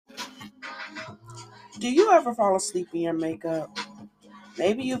Do you ever fall asleep in your makeup?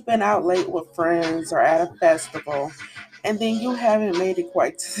 Maybe you've been out late with friends or at a festival, and then you haven't made it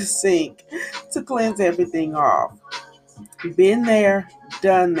quite to the sink to cleanse everything off. Been there,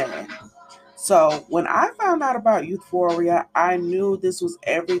 done that. So when I found out about Euphoria, I knew this was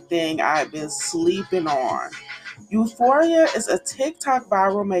everything I'd been sleeping on. Euphoria is a TikTok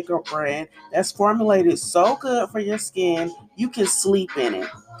viral makeup brand that's formulated so good for your skin you can sleep in it.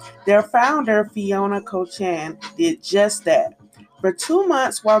 Their founder, Fiona Kochan, did just that for 2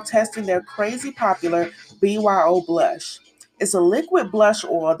 months while testing their crazy popular BYO blush. It's a liquid blush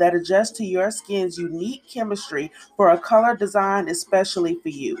oil that adjusts to your skin's unique chemistry for a color designed especially for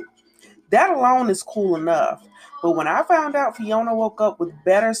you. That alone is cool enough. But when I found out Fiona woke up with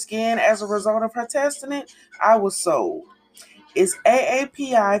better skin as a result of her testing it, I was sold. It's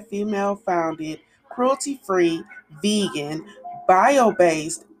AAPI female founded, cruelty free, vegan, bio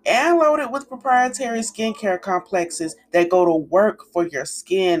based, and loaded with proprietary skincare complexes that go to work for your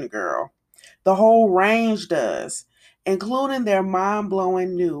skin, girl. The whole range does, including their mind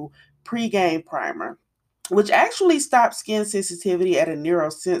blowing new pregame primer, which actually stops skin sensitivity at a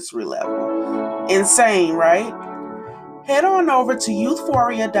neurosensory level. Insane, right? Head on over to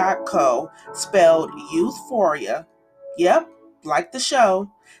youthforia.co, spelled Youthforia, yep, like the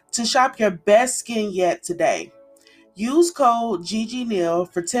show, to shop your best skin yet today. Use code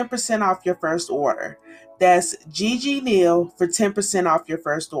GGNeil for 10% off your first order. That's GGNeil for 10% off your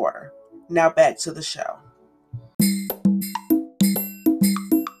first order. Now back to the show.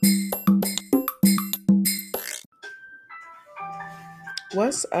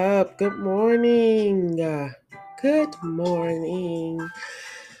 What's up? Good morning. Good morning.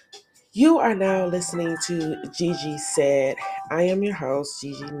 You are now listening to Gigi Said. I am your host,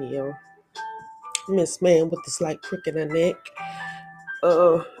 Gigi Neal. Miss Man with the slight crook in her neck.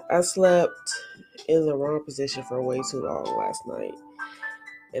 I slept in the wrong position for way too long last night.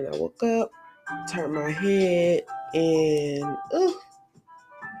 And I woke up, turned my head, and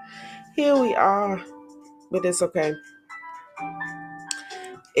here we are. But it's okay.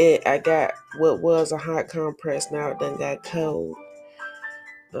 I got what was a hot compress, now it done got cold.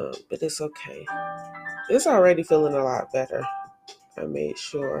 But it's okay. It's already feeling a lot better. I made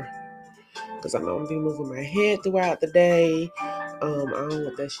sure. Because I know I'm going to be moving my head throughout the day. I don't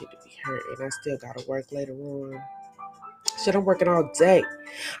want that shit to be hurting. I still got to work later on. Shit, I'm working all day.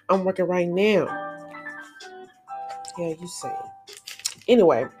 I'm working right now. Yeah, you say it.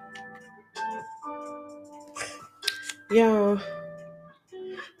 Anyway. Yeah.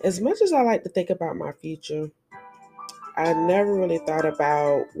 As much as I like to think about my future, I never really thought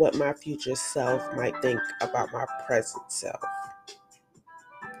about what my future self might think about my present self.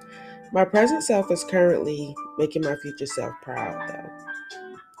 My present self is currently making my future self proud, though.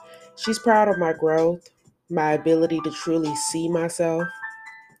 She's proud of my growth, my ability to truly see myself.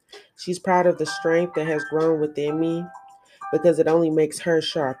 She's proud of the strength that has grown within me because it only makes her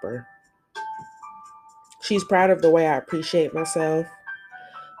sharper. She's proud of the way I appreciate myself,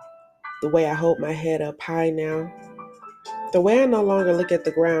 the way I hold my head up high now, the way I no longer look at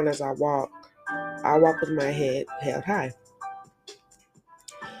the ground as I walk. I walk with my head held high.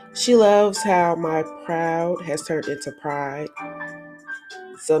 She loves how my proud has turned into pride.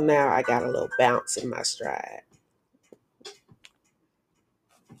 So now I got a little bounce in my stride.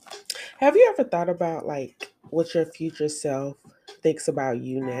 Have you ever thought about like what your future self thinks about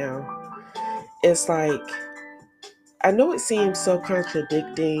you now? It's like, I know it seems so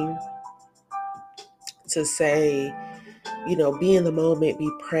contradicting to say, be in the moment, be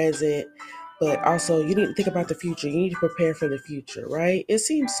present, but also you need to think about the future. You need to prepare for the future, right? It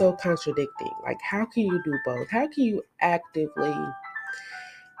seems so contradicting. Like, how can you do both? How can you actively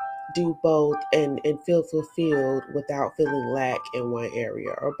do both and feel fulfilled without feeling lack in one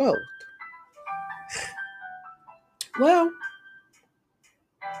area or both? Well,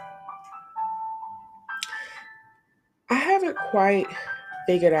 I haven't quite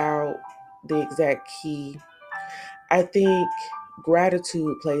figured out the exact key. I think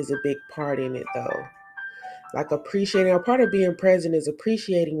gratitude plays a big part in it, though. Like appreciating, a part of being present is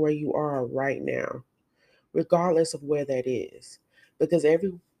appreciating where you are right now, regardless of where that is. Because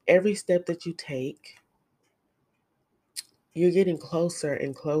every step that you take, you're getting closer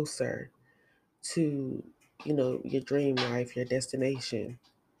and closer to, your dream life, your destination.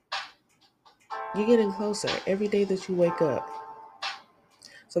 You're getting closer every day that you wake up.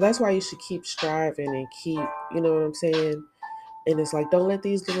 So that's why you should keep striving and keep, you know what I'm saying? And it's like, don't let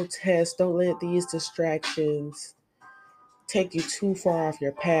these little tests, don't let these distractions take you too far off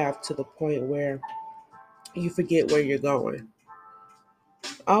your path to the point where you forget where you're going.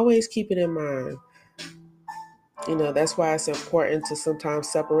 Always keep it in mind. That's why it's important to sometimes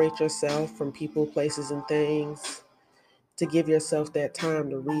separate yourself from people, places, and things to give yourself that time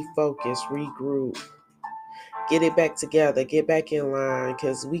to refocus, regroup, get it back together, get back in line.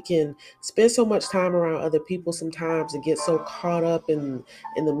 Because we can spend so much time around other people sometimes and get so caught up in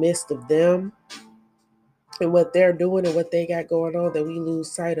the midst of them and what they're doing and what they got going on that we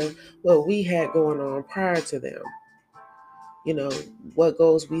lose sight of what we had going on prior to them. You know, what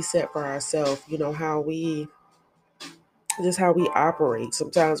goals we set for ourselves, how we just how we operate.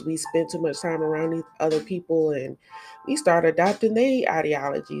 Sometimes we spend too much time around these other people and we start adopting their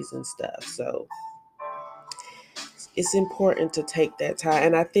ideologies and stuff. So it's important to take that time.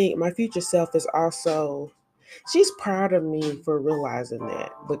 And I think my future self is also, she's proud of me for realizing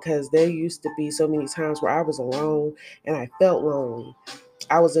that, because there used to be so many times where I was alone and I felt lonely.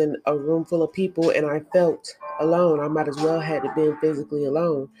 I was in a room full of people and I felt alone. I might as well had to been physically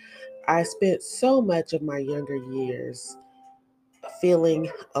alone. I spent so much of my younger years feeling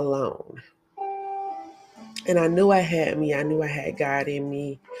alone. And I knew I had me. I knew I had God in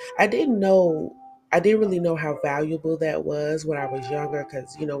me. I didn't know. I didn't really know how valuable that was when I was younger,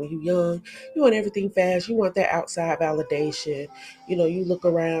 because when you're young, you want everything fast. You want that outside validation. You look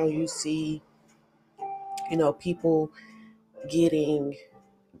around, you see, people getting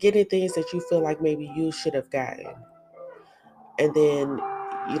getting things that you feel like maybe you should have gotten, and then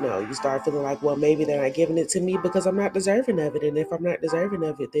you start feeling like, well, maybe they're not giving it to me because I'm not deserving of it, and if I'm not deserving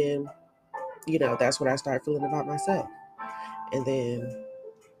of it, then that's what I start feeling about myself, and then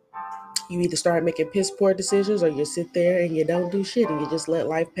you either start making piss poor decisions or you sit there and you don't do shit and you just let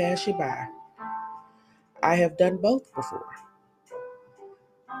life pass you by. I have done both before.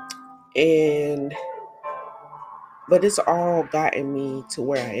 And but it's all gotten me to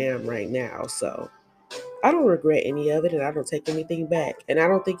where I am right now. So I don't regret any of it and I don't take anything back. And I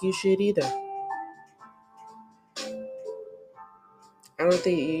don't think you should either. I don't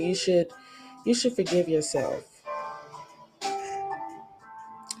think you should forgive yourself.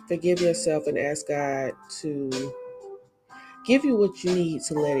 Forgive yourself and ask God to give you what you need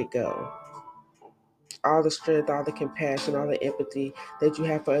to let it go. All the strength, all the compassion, all the empathy that you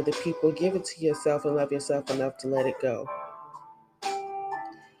have for other people, give it to yourself and love yourself enough to let it go.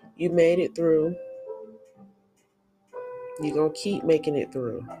 You made it through. You're going to keep making it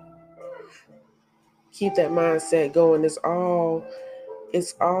through. Keep that mindset going. It's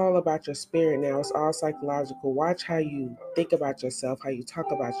all about your spirit now. It's all psychological. Watch how you think about yourself, how you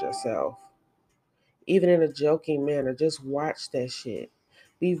talk about yourself. Even in a joking manner, just watch that shit.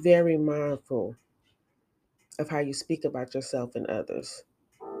 Be very mindful of how you speak about yourself and others.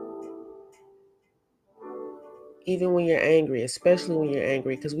 Even when you're angry, especially when you're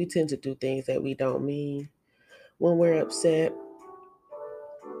angry, because we tend to do things that we don't mean. When we're upset,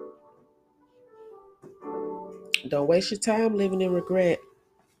 don't waste your time living in regret.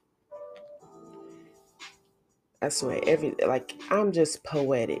 I swear, I'm just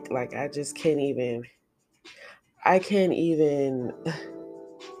poetic. Like I just can't even. I can't even.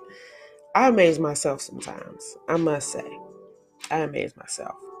 I amaze myself sometimes. I must say, I amaze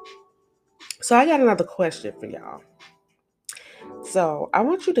myself. So I got another question for y'all. So I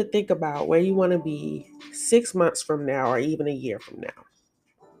want you to think about where you want to be 6 months from now, or even a year from now.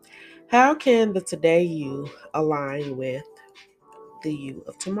 How can the today you align with the you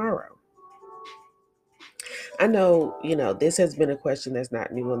of tomorrow? I know, this has been a question that's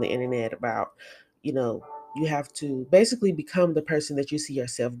not new on the internet about, you know, you have to basically become the person that you see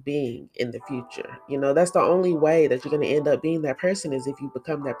yourself being in the future. That's the only way that you're going to end up being that person is if you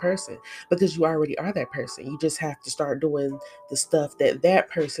become that person, because you already are that person. You just have to start doing the stuff that that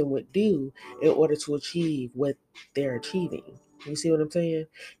person would do in order to achieve what they're achieving. You see what I'm saying?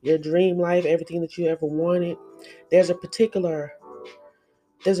 Your dream life, everything that you ever wanted, there's a particular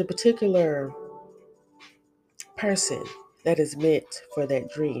there's a particular person that is meant for that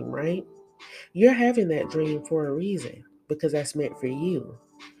dream, right? You're having that dream for a reason because that's meant for you.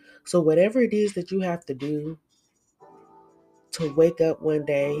 So, whatever it is that you have to do to wake up one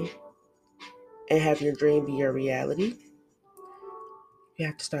day and have your dream be your reality, you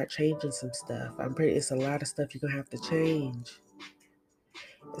have to start changing some stuff. It's a lot of stuff you're going to have to change.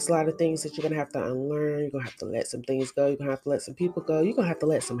 It's a lot of things that you're going to have to unlearn. You're going to have to let some things go. You're going to have to let some people go. You're going to have to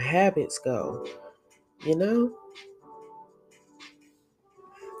let some habits go. You know,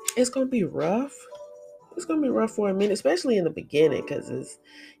 it's going to be rough. It's gonna be rough for a minute, especially in the beginning, because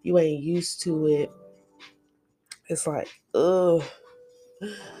you ain't used to it. It's like, ugh.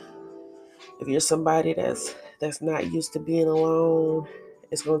 If you're somebody that's not used to being alone,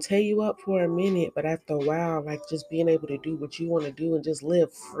 it's gonna tear you up for a minute. But after a while, like just being able to do what you want to do and just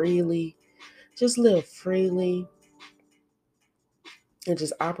live freely, just live freely and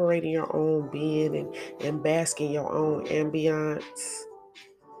just operate in your own being and bask in your own ambiance.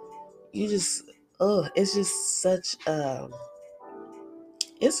 You just, it's just such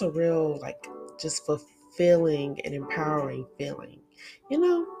it's a real, like, just fulfilling and empowering feeling. You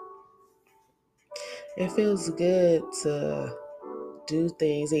know, it feels good to do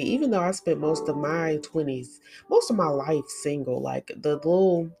things. And even though I spent most of my 20s, most of my life single, like the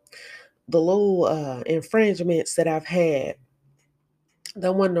little infringements that I've had,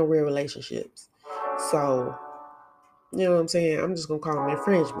 there wasn't no real relationships. So, you know what I'm saying? I'm just gonna call them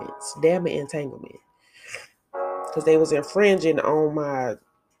infringements. Damn it, entanglement. Because they was infringing on my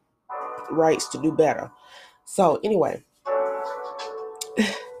rights to do better. So anyway,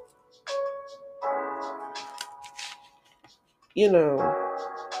 you know,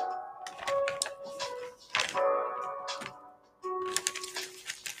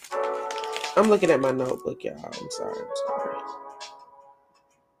 I'm looking at my notebook, y'all. I'm sorry.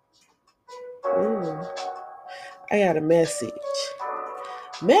 Mm, I got a message.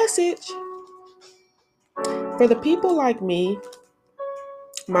 Message for the people like me.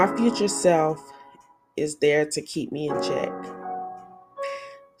 My future self is there to keep me in check.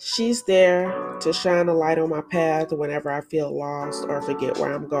 She's there to shine a light on my path whenever I feel lost or forget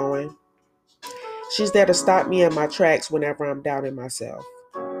where I'm going. She's there to stop me in my tracks whenever I'm doubting myself.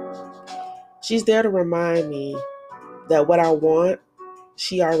 She's there to remind me that what I want,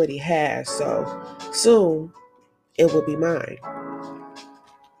 she already has, so soon it will be mine.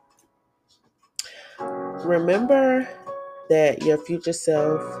 Remember that your future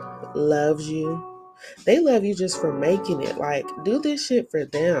self loves you. They love you just for making it. Like, do this shit for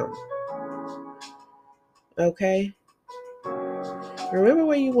them. Okay? Remember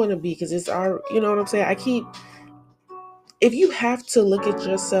where you want to be, because it's our, you know what I'm saying? If you have to look at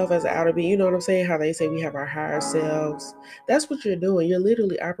yourself as an outer being, you know what I'm saying? How they say we have our higher selves. That's what you're doing. You're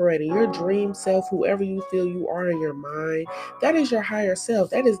literally operating your dream self, whoever you feel you are in your mind. That is your higher self.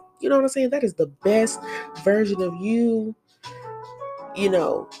 That is, you know what I'm saying? That is the best version of you, you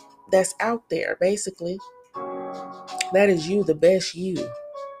know, that's out there, basically. That is you, the best you.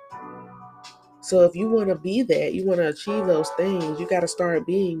 So if you want to be that, you want to achieve those things, you got to start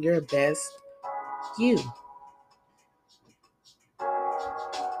being your best you.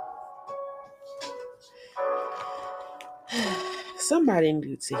 Somebody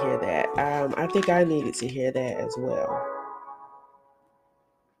needed to hear that. I think I needed to hear that as well.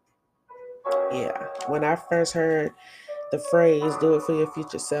 Yeah. When I first heard the phrase "do it for your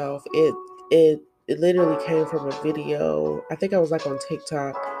future self," it literally came from a video. I think I was like on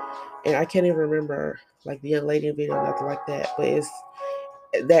TikTok, and I can't even remember like the young lady in video, nothing like that. But it's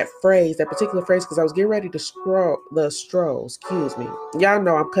that phrase, that particular phrase, because I was getting ready to stroll. Excuse me. Y'all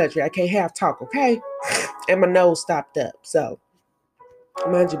know I'm country. I can't have talk, okay? And my nose stopped up. So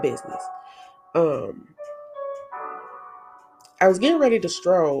mind your business. Um, I was getting ready to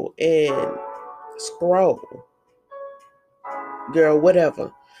stroll and scroll, girl,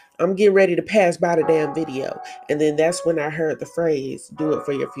 whatever. I'm getting ready to pass by the damn video. And then that's when I heard the phrase, do it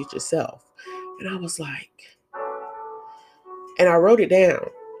for your future self. And I was like, and I wrote it down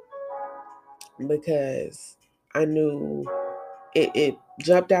because I knew it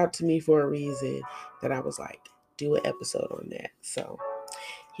jumped out to me for a reason, that I was like, do an episode on that. So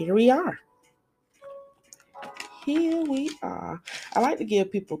here we are. Here we are. I like to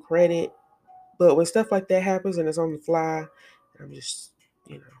give people credit, but when stuff like that happens and it's on the fly, I'm just,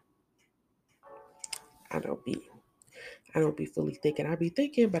 you know, I don't be I don't be fully thinking. I be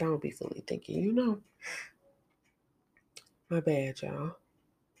thinking, but I don't be fully thinking, you know. My bad, y'all.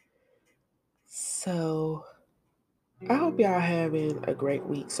 So I hope y'all having a great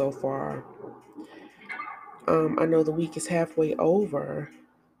week so far. I know the week is halfway over,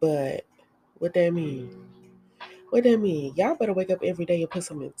 but what that mean? What that mean? Y'all better wake up every day and put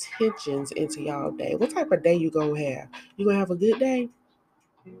some intentions into y'all day. What type of day you gonna have? You gonna have a good day?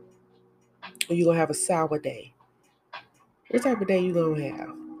 Or you gonna have a sour day? What type of day you gonna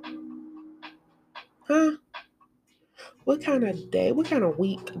have? Huh? What kind of day, what kind of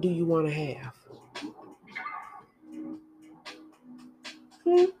week do you want to have?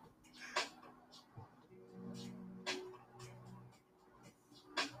 Hmm?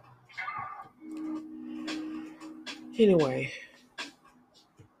 Anyway,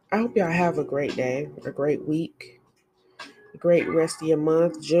 I hope y'all have a great day, a great week, a great rest of your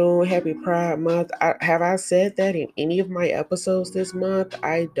month. June, happy Pride Month. Have I said that in any of my episodes this month?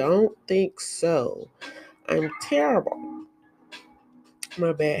 I don't think so. I'm terrible.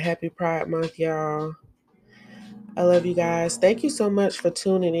 My bad. Happy Pride Month, y'all. I love you guys. Thank you so much for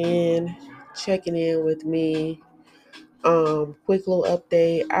tuning in. checking in with me. Quick little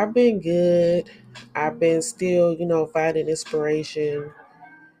update. I've been good. I've been still, finding inspiration,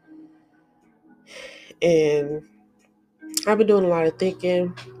 and I've been doing a lot of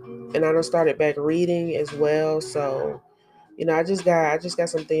thinking, and I done started back reading as well. So, I just got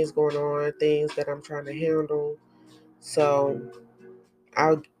some things going on, things that I'm trying to handle. So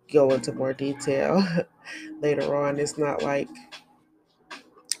I'll go into more detail later on. It's not like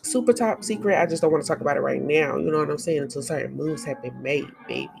super top secret. I just don't want to talk about it right now. You know what I'm saying? Until certain moves have been made,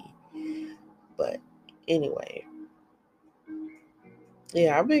 baby. But anyway,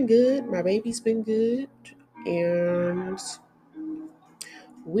 yeah, I've been good. My baby's been good. And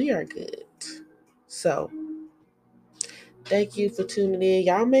we are good. So thank you for tuning in.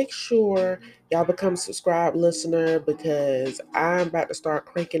 Y'all make sure y'all become a subscribed listener because I'm about to start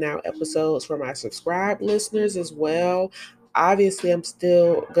cranking out episodes for my subscribed listeners as well. Obviously, I'm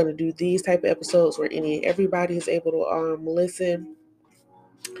still gonna do these type of episodes where everybody is able to listen,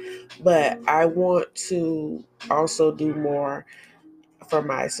 but I want to also do more for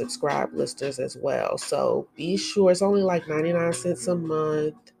my subscribed listeners as well. So be sure it's only like 99 cents a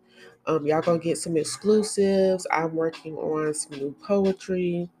month. Y'all gonna get some exclusives. I'm working on some new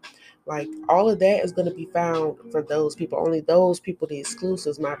poetry. Like all of that is gonna be found for those people. Only those people, the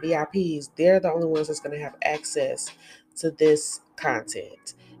exclusives, my VIPs, they're the only ones that's gonna have access to this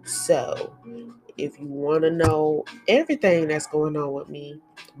content. So if you want to know everything that's going on with me,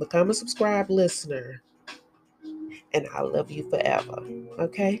 become a subscribed listener, and I love you forever.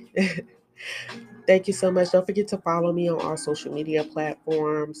 Okay. Thank you so much. Don't forget to follow me on all social media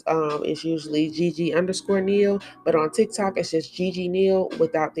platforms. It's usually Gigi_Neil, but on TikTok, it's just Gigi Neil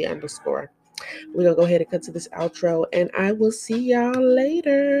without the underscore. We're going to go ahead and cut to this outro, and I will see y'all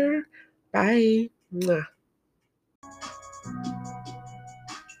later. Bye. Mwah.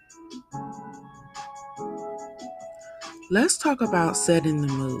 Let's talk about setting the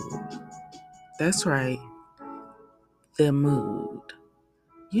mood. That's right, the mood.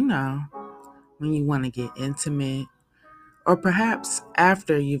 You know, when you want to get intimate, or perhaps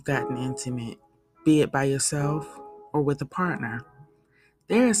after you've gotten intimate, be it by yourself or with a partner.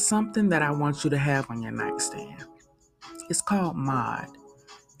 There is something that I want you to have on your nightstand. It's called MOD.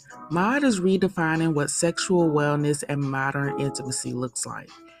 MOD is redefining what sexual wellness and modern intimacy looks like.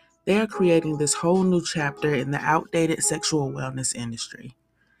 They are creating this whole new chapter in the outdated sexual wellness industry.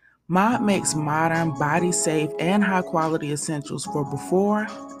 MOD makes modern, body-safe, and high-quality essentials for before,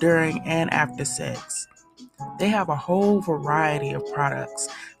 during, and after sex. They have a whole variety of products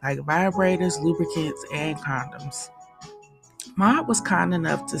like vibrators, lubricants, and condoms. MOD was kind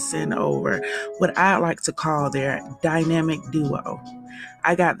enough to send over what I like to call their dynamic duo.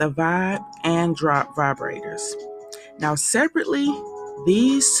 I got the Vibe and Drop vibrators. Now, separately,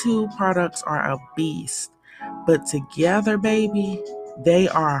 these two products are a beast, but together, baby, they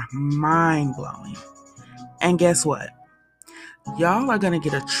are mind-blowing. And guess what? Y'all are going to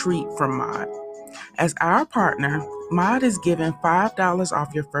get a treat from MOD. As our partner, MOD is giving $5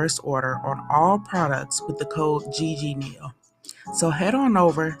 off your first order on all products with the code GGNeil. So head on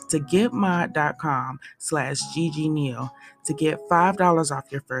over to getmod.com/GGNeil to get $5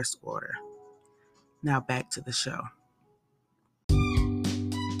 off your first order. Now back to the show.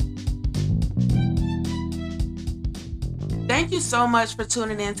 Thank you so much for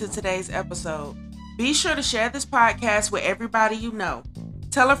tuning in to today's episode. Be sure to share this podcast with everybody you know.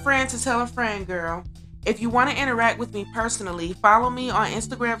 Tell a friend to tell a friend, girl. If you want to interact with me personally, follow me on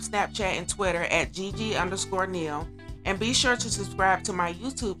Instagram, Snapchat, and Twitter at Gigi_Neil. And be sure to subscribe to my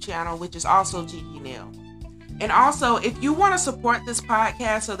YouTube channel, which is also Gigi Neil. And also, if you want to support this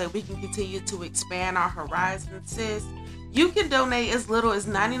podcast so that we can continue to expand our horizons, sis, you can donate as little as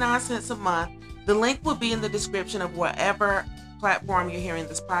 99 cents a month. The link will be in the description of whatever platform you're hearing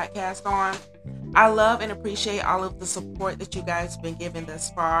this podcast on. I love and appreciate all of the support that you guys have been giving thus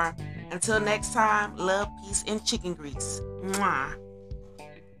far. Until next time, love, peace, and chicken grease. Mwah.